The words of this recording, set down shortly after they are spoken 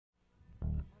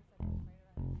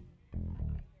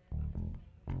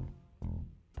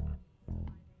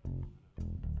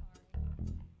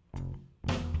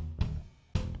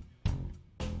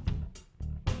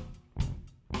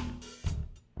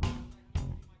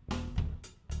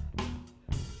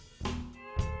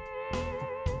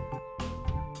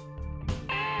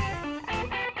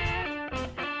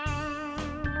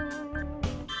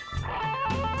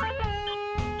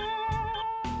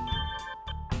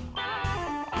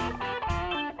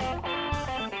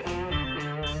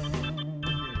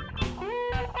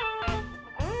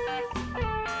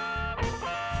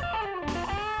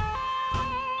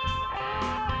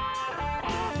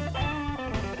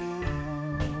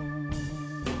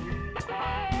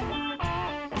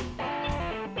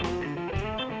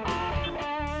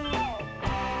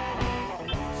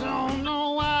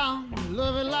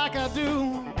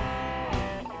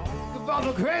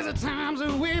all the crazy times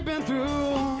that we've been through.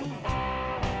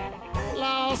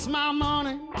 Lost my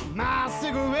money, my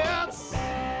cigarettes.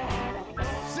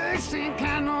 16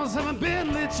 candles haven't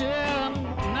been lit yet.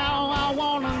 Now I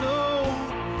wanna know,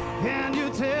 can you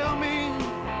tell me?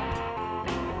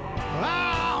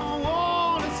 I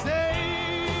wanna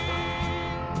stay.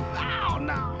 Oh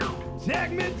no,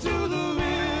 take me to the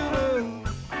river,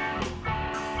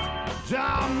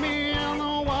 drop me in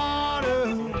the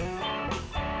water.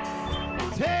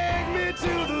 Take me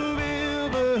to the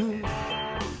river,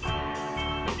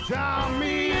 drop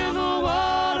me in the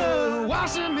water,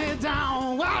 washing me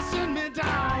down, washing me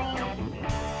down.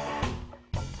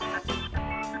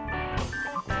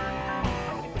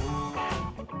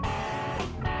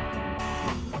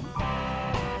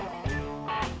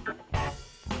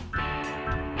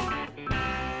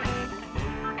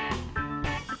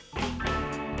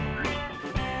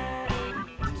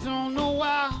 Don't know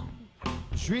why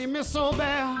you treat me so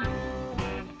bad.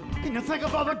 Can you think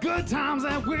of all the good times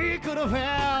that we could have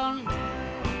had?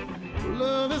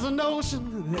 Love is an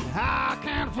ocean that I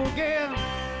can't forget.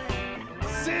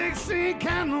 16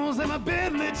 candles in my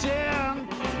bed lit yet.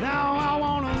 Now I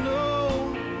wanna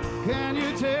know, can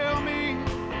you tell me?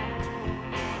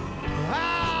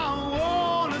 I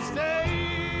wanna stay.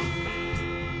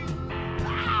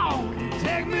 Oh,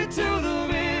 take me to the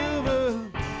river,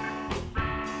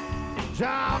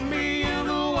 drop me in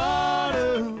the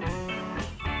water.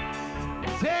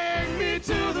 Take me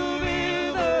to the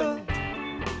river,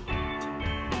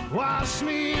 wash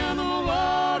me in the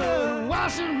water,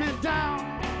 washing me down.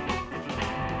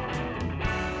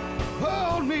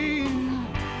 Hold me,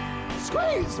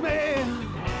 squeeze me,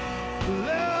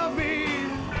 love me,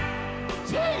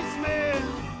 tease me,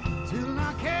 till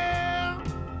I can't,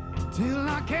 till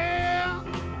I can't,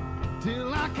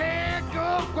 till I can't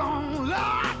go on.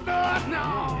 Lord, Lord,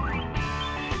 no.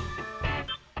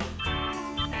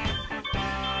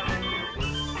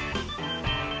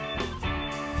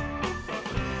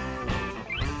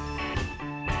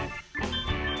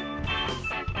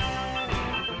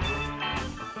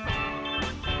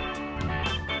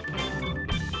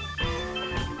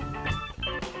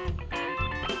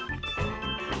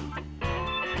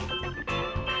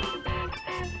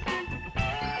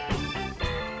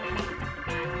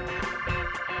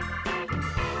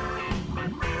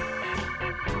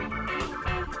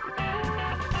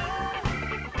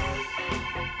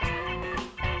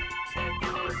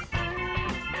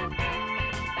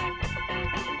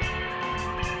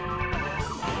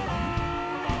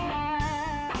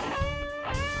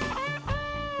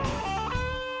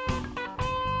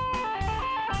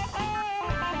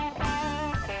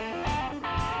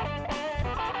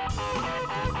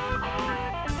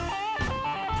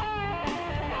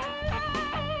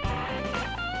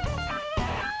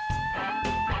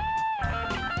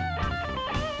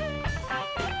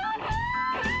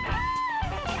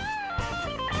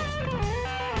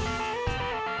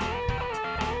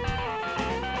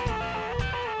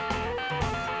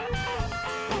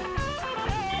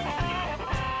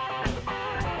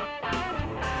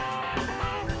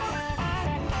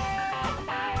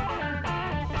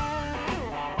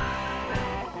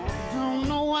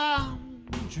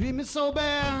 Treat me so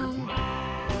bad.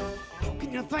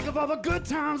 Can you think of all the good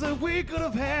times that we could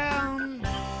have had?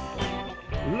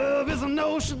 Love is an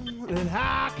ocean that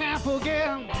I can't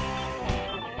forget.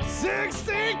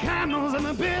 16 candles in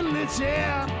the bed lit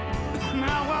yet.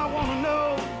 Now I wanna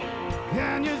know,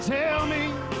 can you tell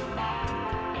me?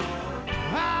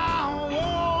 I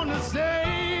wanna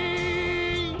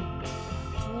say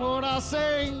what I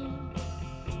say,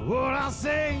 what I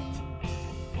say,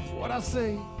 what I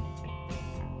say.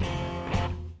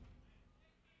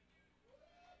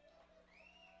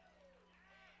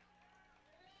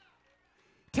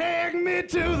 Take me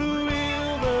to the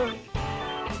river,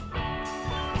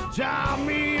 drop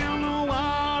me in the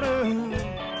water.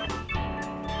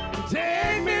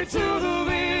 Take me to the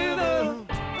river,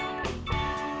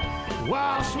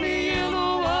 wash me in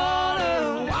the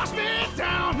water, wash me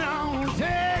down now.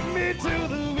 Take me to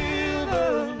the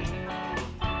river,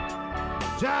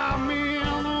 drop me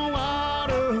in the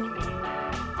water.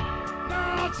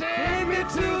 Now take me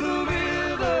to the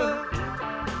river,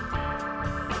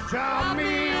 drop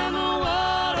me